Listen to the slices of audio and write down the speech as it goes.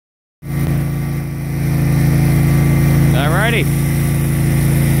Alrighty.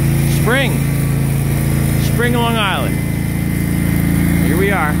 Spring, Long Island. Here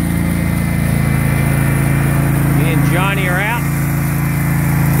we are. Me and Johnny are out,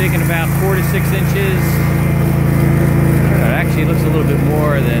 digging about 4 to 6 inches. It actually looks a little bit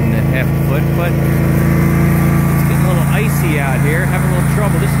more than half a foot, but it's getting a little icy out here, having a little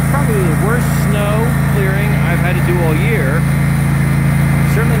trouble. This is probably the worst snow clearing I've had to do all year.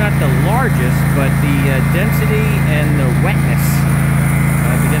 Certainly not the largest, but the density and the wetness.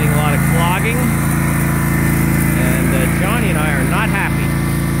 I've been getting a lot of clogging, and Johnny and I are not happy.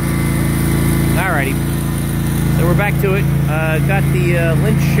 Alrighty, so we're back to it. Got the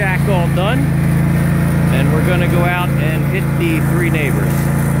lynch shack all done, and we're gonna go out and hit the 3 neighbors.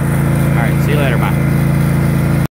 Alright, see you later, bye.